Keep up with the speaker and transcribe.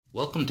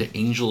Welcome to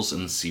Angels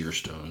and Seer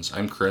Stones.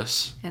 I'm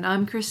Chris. And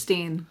I'm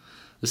Christine.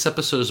 This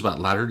episode is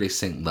about Latter-day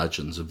Saint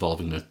legends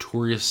involving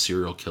notorious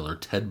serial killer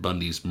Ted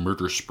Bundy's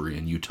murder spree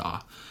in Utah.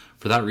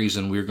 For that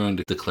reason, we're going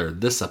to declare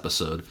this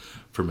episode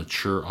for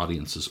mature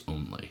audiences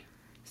only.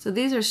 So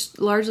these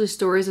are largely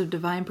stories of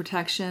divine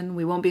protection.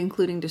 We won't be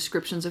including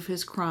descriptions of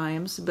his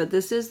crimes, but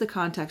this is the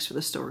context for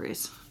the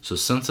stories. So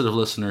sensitive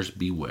listeners,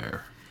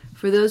 beware.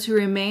 For those who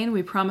remain,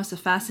 we promise a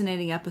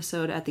fascinating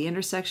episode at the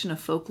intersection of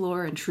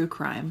folklore and true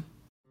crime.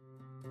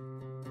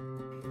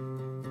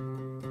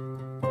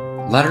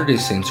 Latter-day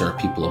Saints are a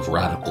people of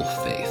radical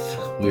faith.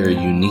 We are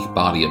a unique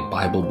body of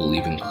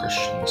Bible-believing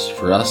Christians.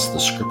 For us, the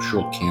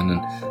scriptural canon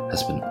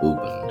has been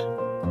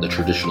opened. The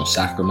traditional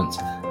sacraments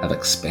have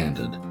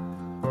expanded.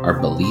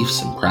 Our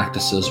beliefs and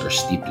practices are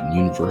steeped in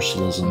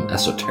universalism,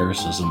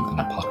 esotericism, and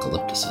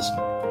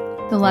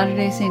apocalypticism. The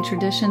Latter-day Saint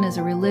tradition is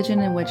a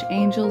religion in which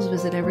angels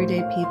visit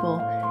everyday people,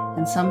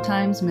 and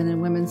sometimes men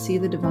and women see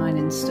the divine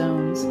in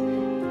stones.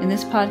 In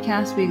this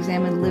podcast, we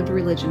examine the lived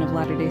religion of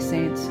Latter-day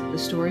Saints, the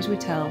stories we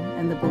tell,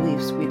 and the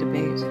beliefs we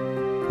debate.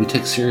 We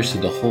take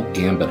seriously the whole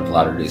gambit of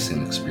Latter-day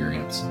Saint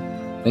experience.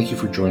 Thank you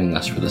for joining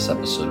us for this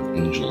episode of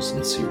Angels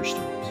and Seer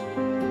Stones.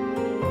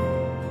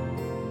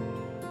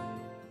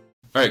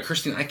 All right,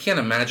 Christine, I can't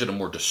imagine a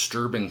more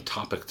disturbing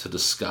topic to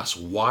discuss.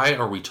 Why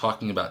are we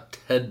talking about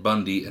Ted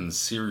Bundy and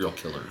serial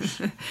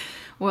killers?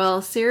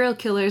 Well, serial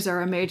killers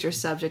are a major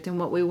subject in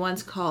what we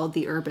once called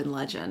the urban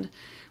legend.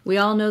 We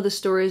all know the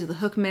stories of the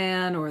hook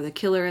man or the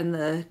killer in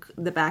the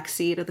back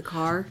seat of the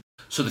car.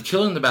 So the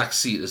killer in the back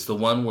seat is the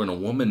one when a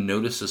woman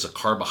notices a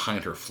car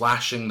behind her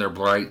flashing their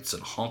brights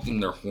and honking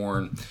their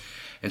horn,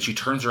 and she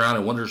turns around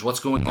and wonders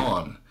what's going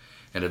on.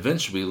 And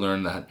eventually we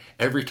learn that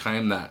every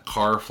time that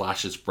car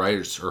flashes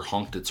brights or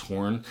honked its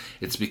horn,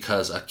 it's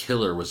because a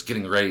killer was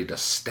getting ready to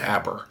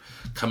stab her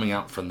coming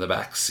out from the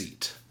back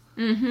seat.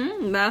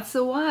 That's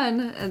the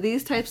one.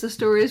 These types of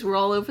stories were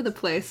all over the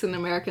place in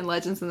American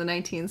legends in the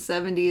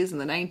 1970s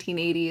and the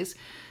 1980s.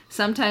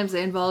 Sometimes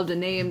they involved a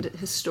named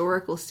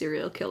historical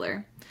serial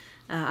killer.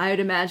 I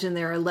would imagine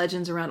there are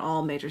legends around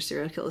all major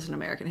serial killers in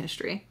American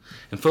history.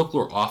 And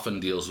folklore often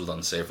deals with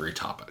unsavory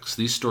topics.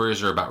 These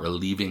stories are about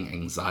relieving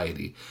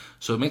anxiety,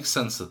 so it makes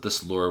sense that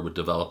this lore would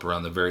develop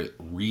around the very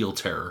real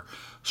terror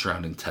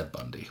surrounding Ted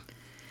Bundy.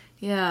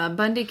 Yeah,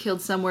 Bundy killed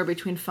somewhere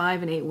between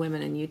 5 and 8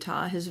 women in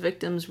Utah. His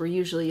victims were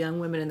usually young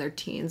women in their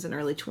teens and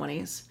early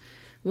 20s.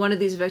 One of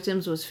these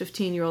victims was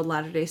 15-year-old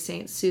Latter-day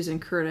Saint Susan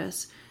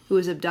Curtis, who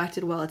was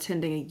abducted while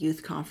attending a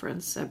youth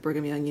conference at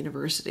Brigham Young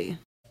University.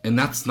 And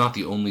that's not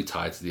the only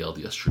tie to the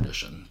LDS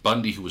tradition.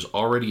 Bundy, who was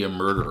already a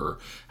murderer,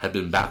 had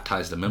been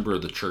baptized a member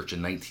of the church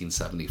in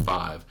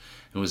 1975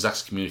 and was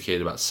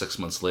excommunicated about 6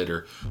 months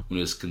later when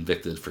he was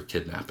convicted for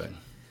kidnapping.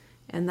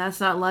 And that's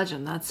not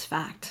legend, that's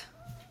fact.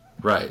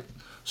 Right.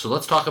 So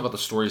let's talk about the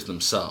stories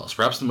themselves.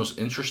 Perhaps the most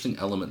interesting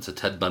element to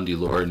Ted Bundy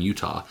lore in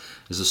Utah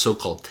is the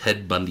so-called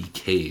Ted Bundy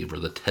Cave, or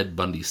the Ted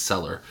Bundy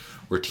Cellar,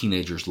 where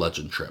teenagers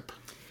legend trip.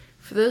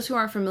 For those who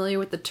aren't familiar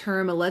with the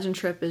term, a legend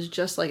trip is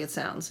just like it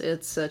sounds.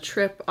 It's a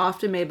trip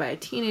often made by a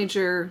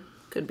teenager,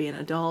 could be an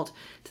adult,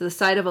 to the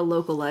site of a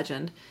local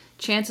legend.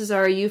 Chances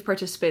are you've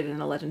participated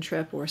in a legend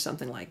trip or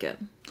something like it.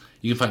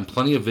 You can find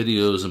plenty of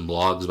videos and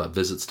blogs about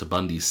visits to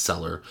Bundy's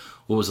cellar,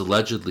 what was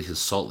allegedly his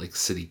Salt Lake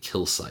City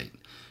kill site.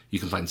 You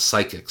can find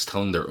psychics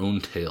telling their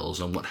own tales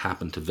on what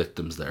happened to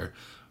victims there.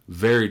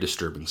 Very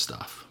disturbing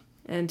stuff.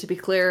 And to be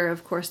clear,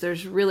 of course,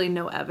 there's really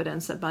no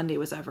evidence that Bundy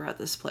was ever at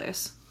this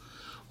place.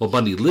 While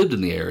Bundy lived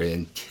in the area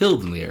and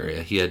killed in the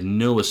area, he had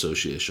no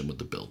association with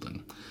the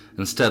building.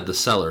 Instead, the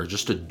cellar,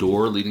 just a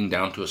door leading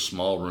down to a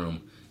small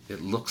room, it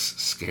looks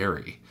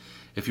scary.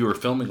 If you were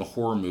filming a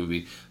horror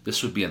movie,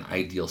 this would be an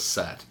ideal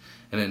set,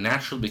 and it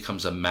naturally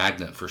becomes a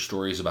magnet for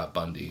stories about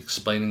Bundy,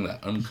 explaining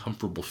that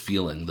uncomfortable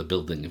feeling the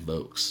building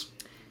evokes.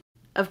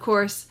 Of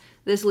course,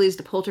 this leads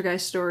to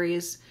poltergeist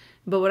stories,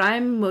 but what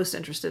I'm most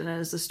interested in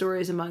is the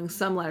stories among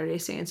some Latter-day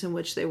Saints in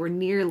which they were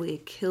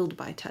nearly killed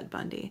by Ted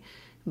Bundy,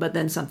 but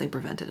then something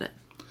prevented it.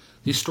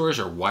 These stories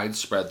are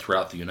widespread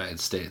throughout the United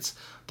States.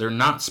 They're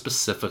not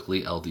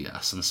specifically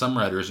LDS, and some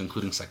writers,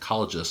 including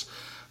psychologists,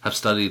 have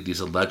studied these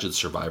alleged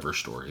survivor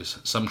stories,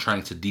 some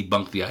trying to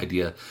debunk the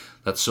idea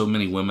that so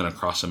many women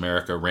across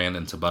America ran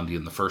into Bundy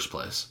in the first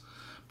place.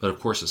 But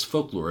of course, as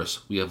folklorists,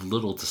 we have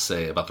little to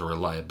say about the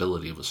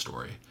reliability of a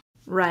story.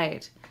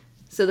 Right.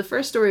 So the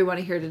first story we want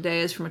to hear today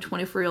is from a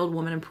 24-year-old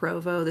woman in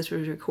Provo. This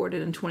was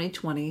recorded in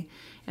 2020,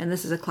 and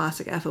this is a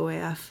classic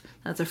FOAF.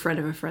 That's a friend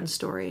of a friend's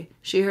story.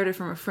 She heard it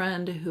from a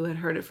friend who had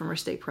heard it from her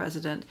state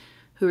president,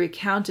 who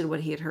recounted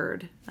what he had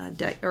heard,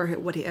 or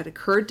what had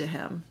occurred to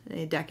him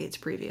decades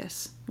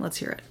previous. Let's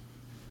hear it.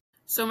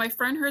 So my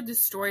friend heard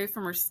this story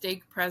from her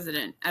stake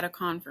president at a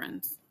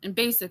conference. And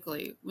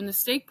basically, when the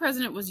stake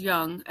president was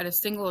young at a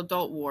single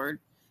adult ward,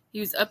 he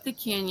was up the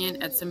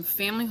canyon at some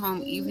family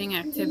home evening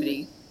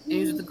activity, and he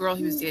was with the girl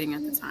he was dating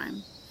at the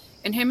time.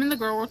 And him and the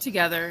girl were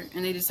together,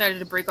 and they decided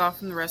to break off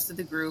from the rest of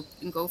the group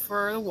and go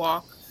for a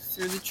walk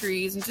through the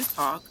trees and just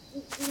talk.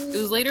 It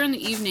was later in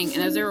the evening,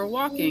 and as they were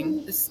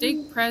walking, the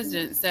stake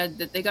president said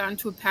that they got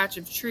into a patch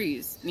of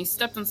trees, and he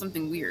stepped on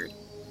something weird.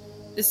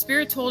 The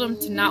spirit told him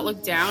to not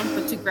look down,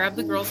 but to grab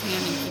the girl's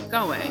hand and keep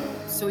going.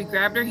 So he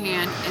grabbed her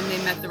hand, and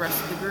they met the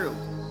rest of the group.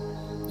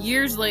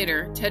 Years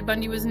later, Ted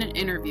Bundy was in an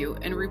interview,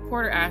 and a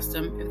reporter asked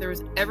him if there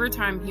was ever a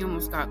time he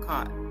almost got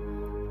caught.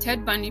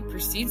 Ted Bundy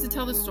proceeds to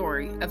tell the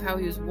story of how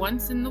he was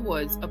once in the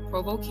woods of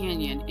Provo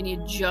Canyon, and he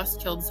had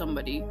just killed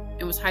somebody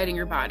and was hiding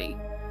her body.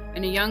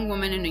 And a young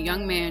woman and a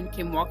young man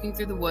came walking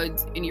through the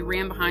woods, and he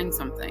ran behind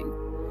something.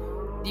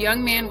 The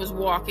young man was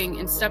walking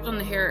and stepped on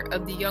the hair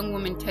of the young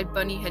woman Ted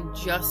Bundy had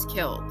just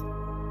killed,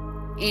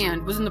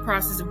 and was in the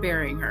process of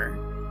burying her.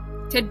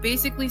 Ted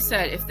basically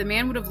said if the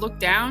man would have looked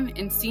down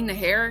and seen the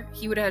hair,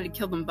 he would have had to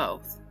kill them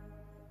both.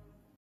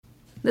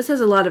 This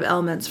has a lot of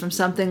elements from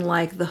something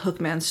like the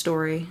Hookman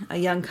story. A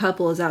young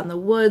couple is out in the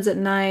woods at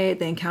night,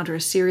 they encounter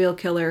a serial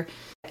killer.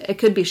 It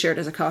could be shared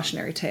as a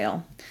cautionary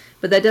tale,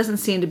 but that doesn't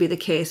seem to be the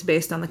case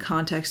based on the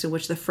context in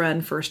which the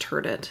friend first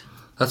heard it.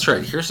 That's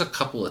right. Here's a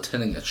couple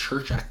attending a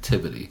church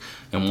activity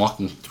and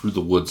walking through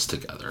the woods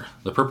together.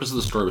 The purpose of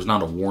the story was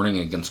not a warning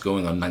against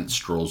going on night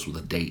strolls with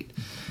a date.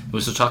 It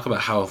was to talk about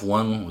how if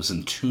one was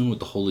in tune with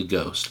the Holy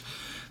Ghost,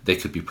 they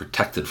could be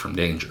protected from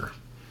danger.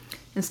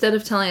 Instead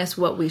of telling us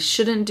what we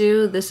shouldn't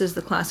do, this is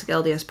the classic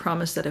LDS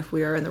promise that if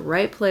we are in the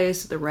right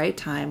place at the right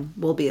time,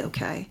 we'll be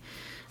okay.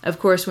 Of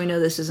course, we know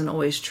this isn't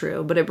always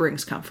true, but it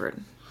brings comfort.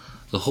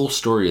 The whole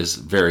story is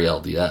very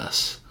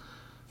LDS.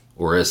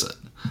 Or is it?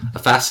 A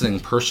fascinating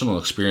personal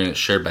experience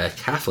shared by a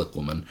Catholic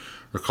woman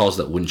recalls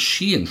that when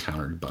she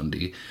encountered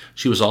Bundy,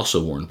 she was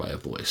also warned by a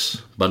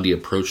voice. Bundy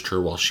approached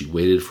her while she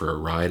waited for a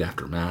ride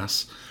after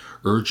Mass,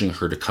 urging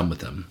her to come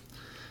with him.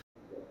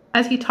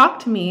 As he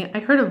talked to me, I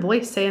heard a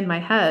voice say in my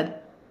head,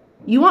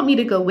 "You want me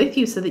to go with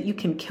you so that you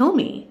can kill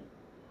me?"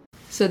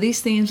 So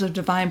these themes of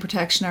divine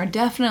protection are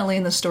definitely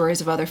in the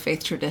stories of other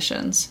faith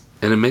traditions.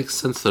 And it makes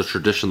sense that a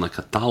tradition like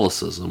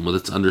Catholicism, with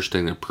its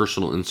understanding of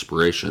personal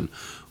inspiration,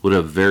 would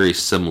have very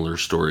similar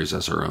stories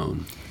as our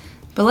own.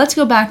 But let's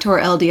go back to our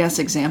LDS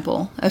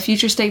example. A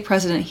future stake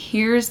president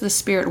hears the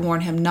spirit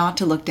warn him not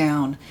to look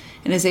down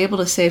and is able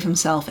to save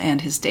himself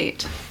and his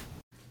date.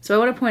 So I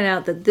want to point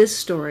out that this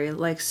story,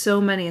 like so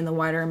many in the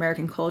wider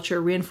American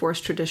culture,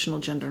 reinforced traditional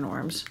gender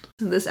norms.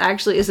 This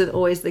actually isn't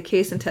always the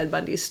case in Ted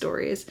Bundy's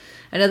stories.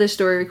 Another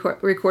story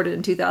recorded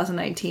in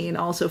 2019,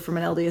 also from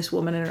an LDS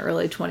woman in her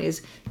early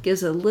 20s,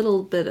 gives a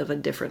little bit of a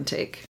different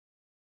take.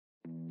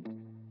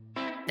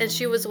 And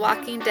she was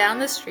walking down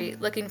the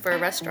street looking for a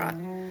restaurant.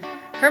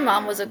 Her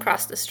mom was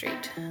across the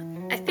street.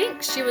 I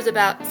think she was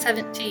about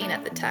 17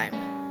 at the time.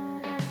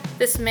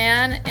 This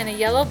man in a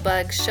yellow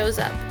bug shows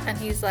up, and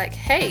he's like,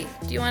 "Hey,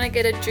 do you want to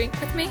get a drink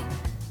with me?"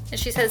 And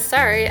she says,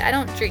 "Sorry, I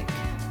don't drink."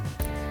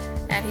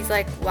 And he's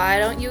like, "Why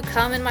don't you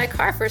come in my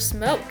car for a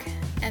smoke?"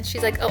 And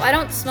she's like, "Oh, I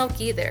don't smoke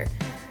either."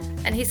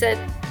 And he said,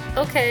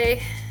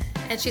 "Okay."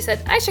 And she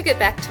said, "I should get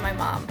back to my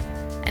mom."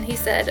 And he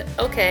said,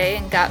 "Okay,"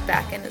 and got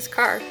back in his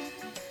car.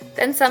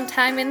 Then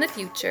sometime in the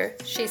future,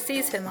 she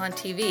sees him on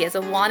TV as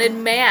a wanted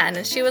man,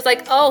 and she was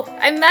like, "Oh,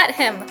 I met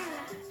him."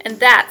 And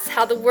that's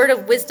how the word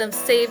of wisdom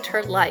saved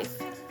her life.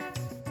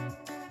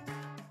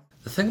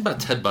 The thing about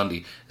Ted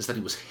Bundy is that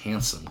he was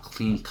handsome,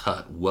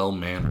 clean-cut,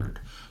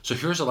 well-mannered. So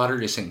here's a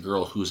Latter-day Saint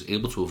girl who is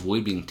able to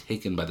avoid being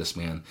taken by this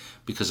man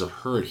because of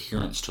her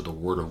adherence to the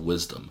word of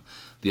wisdom,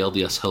 the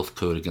LDS health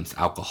code against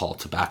alcohol,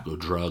 tobacco,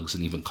 drugs,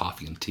 and even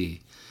coffee and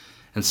tea.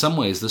 In some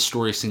ways, this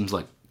story seems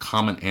like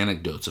common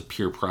anecdotes of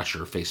peer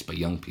pressure faced by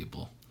young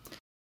people.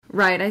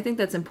 Right, I think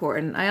that's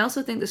important. I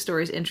also think the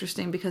story is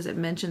interesting because it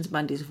mentions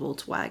Bundy's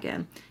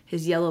Volkswagen,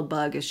 his yellow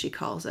bug as she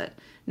calls it.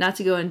 Not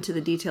to go into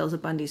the details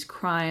of Bundy's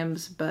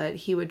crimes, but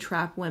he would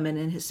trap women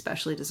in his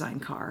specially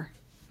designed car.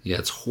 Yeah,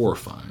 it's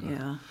horrifying.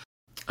 Yeah.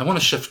 I want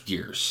to shift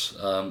gears.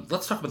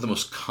 Let's talk about the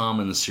most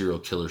common serial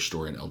killer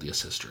story in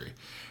LDS history.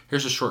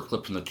 Here's a short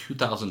clip from the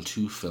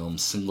 2002 film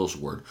Singles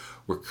Word,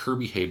 where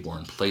Kirby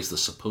Hayborn plays the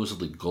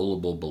supposedly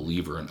gullible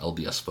believer in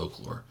LDS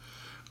folklore.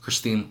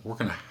 Christine, we're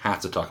going to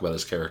have to talk about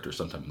his character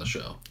sometime in the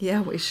show.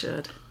 Yeah, we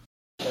should.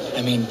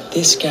 I mean,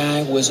 this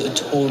guy was a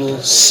total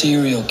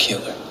serial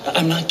killer.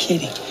 I'm not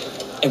kidding.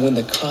 And when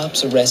the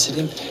cops arrested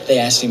him, they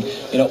asked him,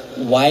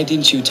 why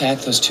didn't you attack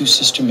those two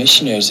sister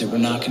missionaries that were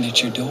knocking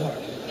at your door?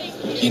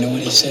 You know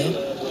what he said?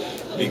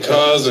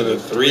 Because of the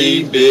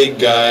three big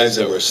guys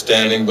that were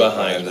standing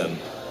behind them.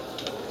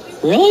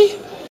 Really?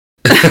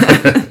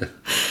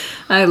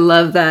 I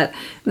love that.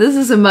 This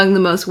is among the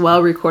most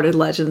well-recorded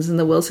legends in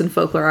the Wilson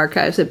Folklore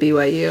Archives at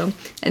BYU.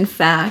 In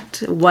fact,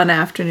 one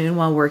afternoon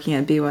while working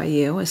at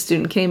BYU, a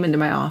student came into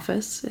my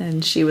office,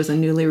 and she was a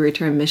newly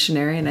returned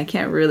missionary, and I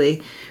can't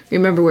really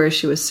remember where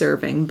she was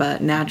serving,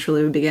 but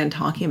naturally we began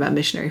talking about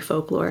missionary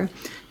folklore,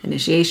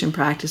 initiation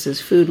practices,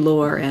 food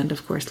lore, and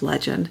of course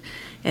legend.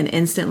 And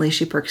instantly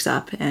she perks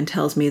up and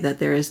tells me that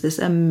there is this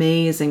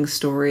amazing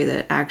story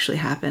that actually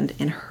happened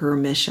in her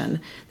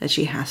mission that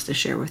she has to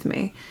share with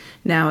me.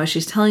 Now, as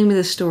she's telling me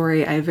this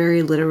story, I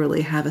very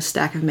literally have a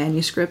stack of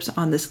manuscripts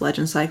on this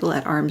legend cycle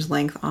at arm's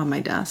length on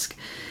my desk,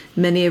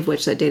 many of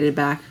which that dated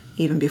back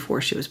even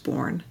before she was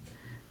born.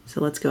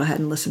 So let's go ahead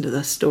and listen to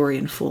the story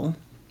in full.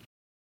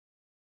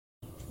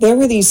 There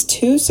were these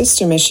two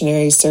sister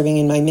missionaries serving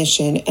in my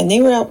mission, and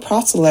they were out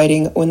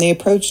proselyting when they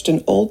approached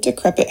an old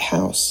decrepit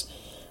house.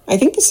 I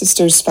think the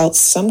sisters felt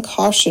some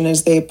caution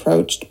as they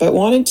approached, but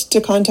wanted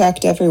to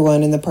contact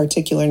everyone in the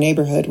particular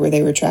neighborhood where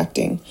they were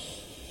tracting.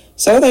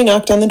 So they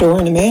knocked on the door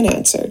and a man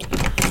answered.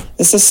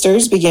 The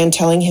sisters began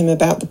telling him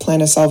about the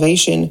plan of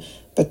salvation,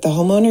 but the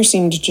homeowner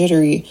seemed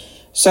jittery.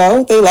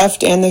 So they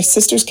left, and the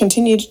sisters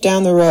continued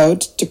down the road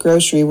to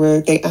grocery,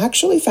 where they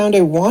actually found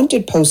a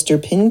wanted poster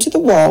pinned to the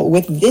wall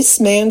with this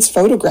man's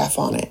photograph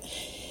on it.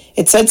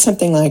 It said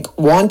something like,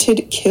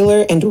 "Wanted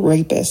killer and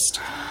rapist."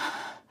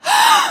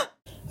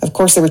 Of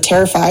course, they were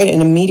terrified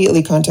and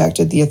immediately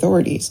contacted the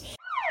authorities.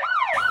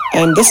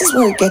 And this is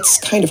where it gets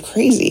kind of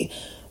crazy.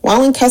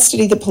 While in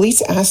custody, the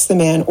police asked the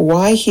man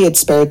why he had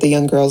spared the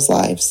young girls'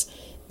 lives.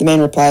 The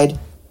man replied,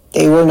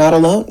 they were not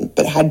alone,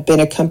 but had been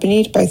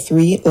accompanied by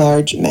 3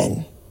 large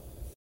men.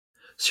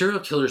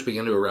 Serial killers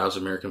began to arouse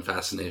American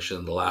fascination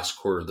in the last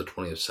quarter of the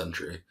 20th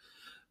century.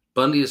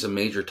 Bundy is a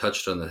major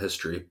touchstone in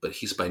history, but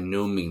he's by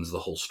no means the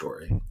whole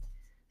story.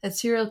 That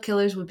serial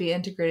killers would be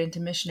integrated into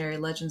missionary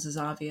legends is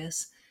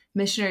obvious.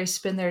 Missionaries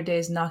spend their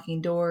days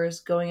knocking doors,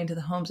 going into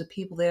the homes of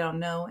people they don't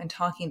know, and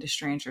talking to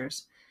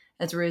strangers.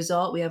 As a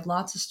result, we have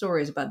lots of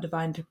stories about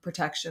divine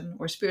protection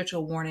or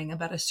spiritual warning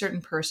about a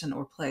certain person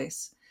or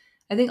place.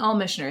 I think all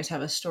missionaries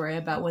have a story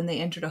about when they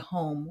entered a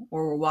home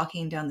or were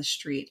walking down the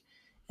street,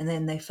 and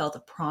then they felt a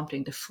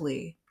prompting to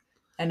flee.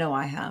 I know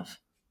I have.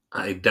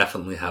 I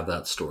definitely have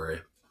that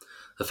story.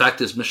 The fact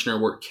is,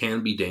 missionary work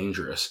can be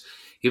dangerous.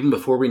 Even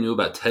before we knew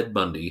about Ted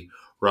Bundy,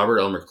 Robert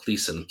Elmer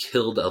Cleason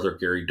killed Elder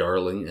Gary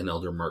Darling and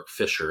Elder Mark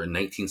Fisher in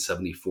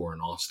 1974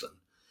 in Austin.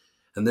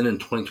 And then in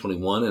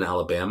 2021 in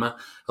Alabama,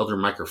 Elder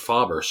Micah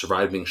Faber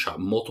survived being shot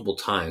multiple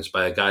times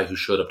by a guy who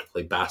showed up to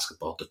play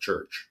basketball at the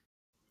church.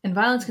 And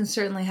violence can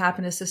certainly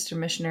happen to sister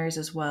missionaries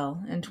as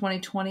well. In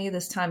 2020,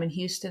 this time in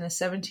Houston, a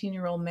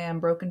 17-year-old man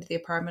broke into the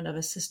apartment of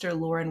his sister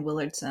Lauren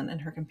Willardson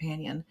and her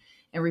companion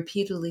and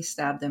repeatedly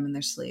stabbed them in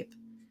their sleep.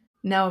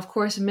 Now, of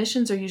course,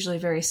 missions are usually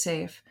very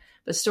safe,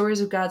 but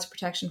stories of God's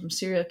protection from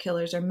serial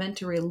killers are meant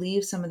to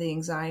relieve some of the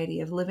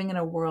anxiety of living in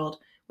a world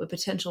with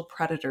potential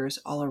predators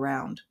all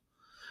around.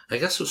 I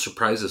guess what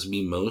surprises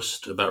me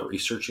most about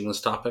researching this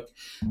topic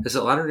is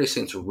that Latter-day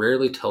Saints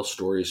rarely tell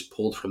stories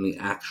pulled from the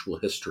actual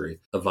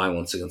history of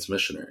violence against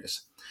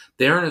missionaries.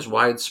 They aren't as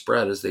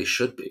widespread as they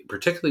should be,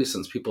 particularly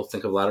since people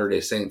think of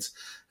Latter-day Saints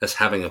as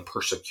having a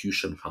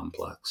persecution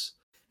complex.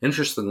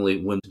 Interestingly,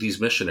 when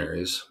these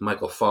missionaries,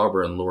 Michael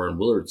Faber and Lauren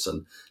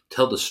Willardson,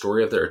 tell the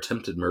story of their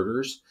attempted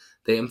murders,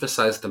 they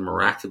emphasize the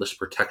miraculous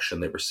protection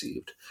they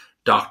received.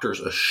 Doctors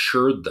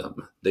assured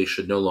them they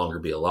should no longer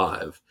be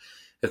alive.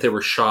 If they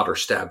were shot or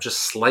stabbed just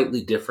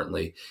slightly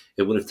differently,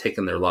 it would have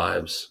taken their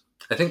lives.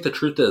 I think the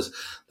truth is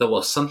that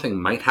while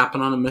something might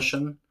happen on a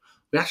mission,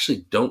 we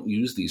actually don't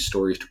use these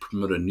stories to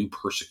promote a new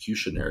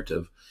persecution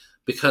narrative,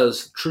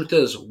 because the truth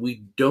is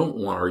we don't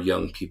want our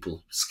young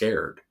people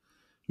scared.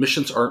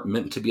 Missions aren't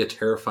meant to be a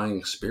terrifying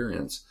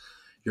experience.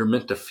 You're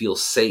meant to feel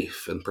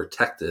safe and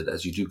protected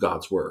as you do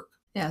God's work.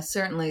 Yeah,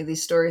 certainly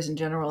these stories in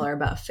general are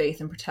about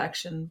faith and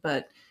protection,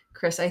 but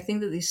Chris, I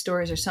think that these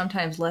stories are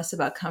sometimes less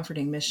about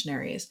comforting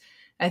missionaries.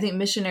 I think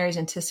missionaries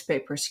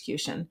anticipate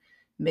persecution,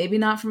 maybe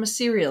not from a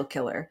serial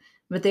killer,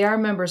 but they are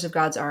members of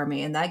God's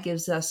army, and that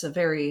gives us a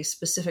very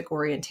specific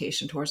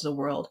orientation towards the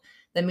world.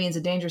 That means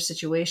a dangerous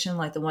situation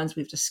like the ones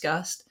we've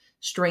discussed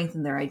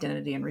strengthen their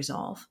identity and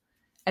resolve.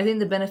 I think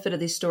the benefit of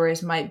these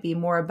stories might be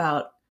more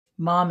about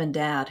mom and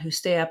dad who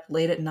stay up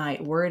late at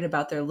night worried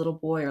about their little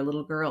boy or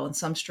little girl in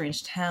some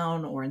strange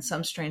town or in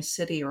some strange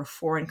city or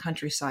foreign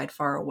countryside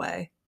far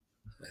away.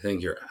 I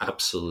think you're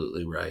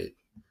absolutely right.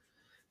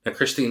 Now,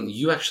 Christine,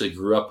 you actually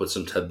grew up with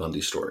some Ted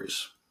Bundy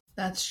stories.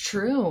 That's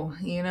true.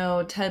 You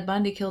know, Ted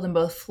Bundy killed in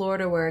both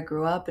Florida, where I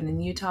grew up, and in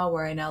Utah,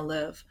 where I now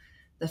live.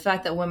 The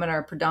fact that women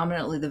are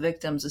predominantly the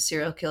victims of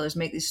serial killers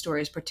make these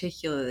stories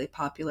particularly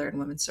popular in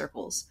women's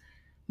circles.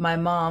 My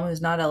mom,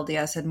 who's not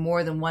LDS, had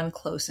more than one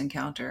close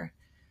encounter.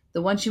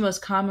 The one she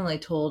most commonly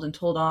told, and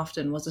told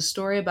often, was a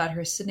story about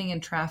her sitting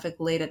in traffic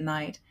late at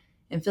night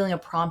and feeling a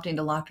prompting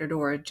to lock her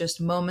door just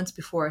moments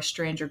before a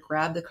stranger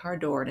grabbed the car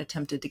door and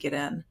attempted to get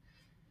in.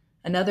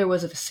 Another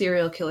was of a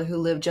serial killer who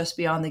lived just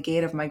beyond the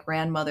gate of my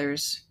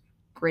grandmother's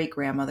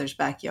great-grandmother's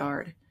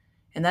backyard.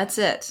 And that's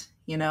it.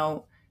 You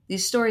know,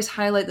 these stories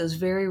highlight those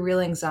very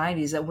real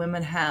anxieties that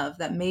women have,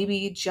 that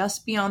maybe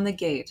just beyond the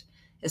gate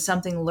is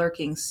something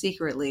lurking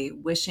secretly,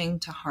 wishing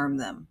to harm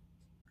them.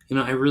 You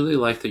know, I really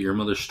like that your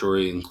mother's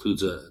story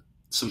includes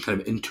some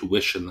kind of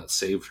intuition that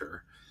saved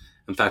her.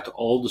 In fact,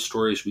 all the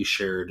stories we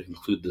shared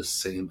include this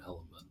same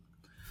element.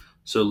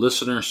 So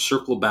listeners,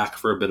 circle back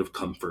for a bit of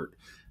comfort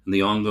and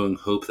the ongoing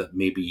hope that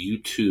maybe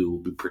you too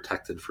will be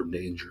protected from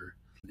danger.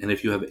 And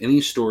if you have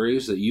any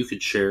stories that you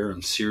could share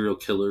on serial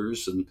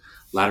killers and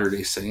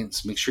Latter-day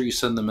Saints, make sure you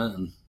send them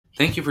in.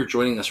 Thank you for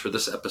joining us for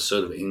this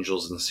episode of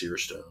Angels and Seer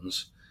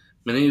Stones.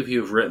 Many of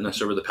you have written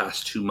us over the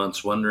past 2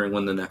 months wondering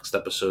when the next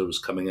episode was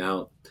coming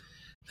out.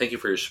 Thank you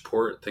for your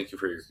support. Thank you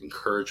for your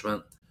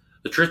encouragement.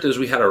 The truth is,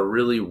 we had a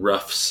really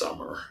rough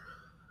summer.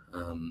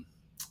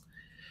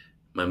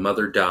 My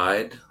mother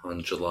died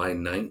on July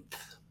 9th,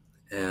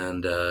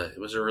 and it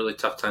was a really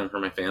tough time for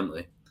my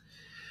family.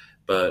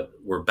 But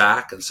we're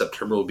back, and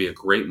September will be a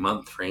great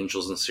month for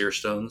Angels and Seer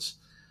Stones.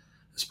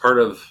 As part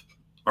of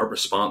our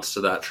response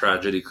to that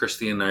tragedy,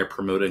 Christy and I are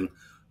promoting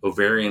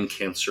Ovarian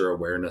Cancer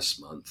Awareness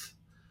Month.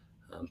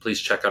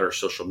 Please check out our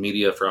social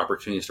media for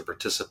opportunities to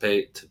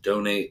participate, to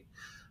donate,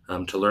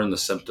 to learn the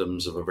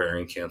symptoms of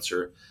ovarian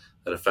cancer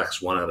that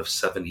affects 1 out of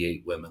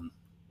 78 women.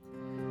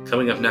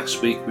 Coming up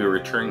next week, we are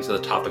returning to the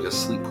topic of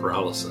sleep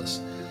paralysis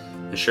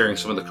and sharing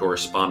some of the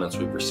correspondence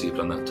we've received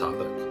on that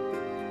topic.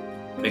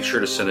 Make sure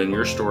to send in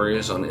your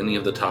stories on any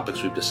of the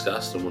topics we've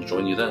discussed, and we'll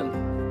join you then.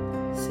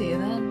 See you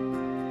then.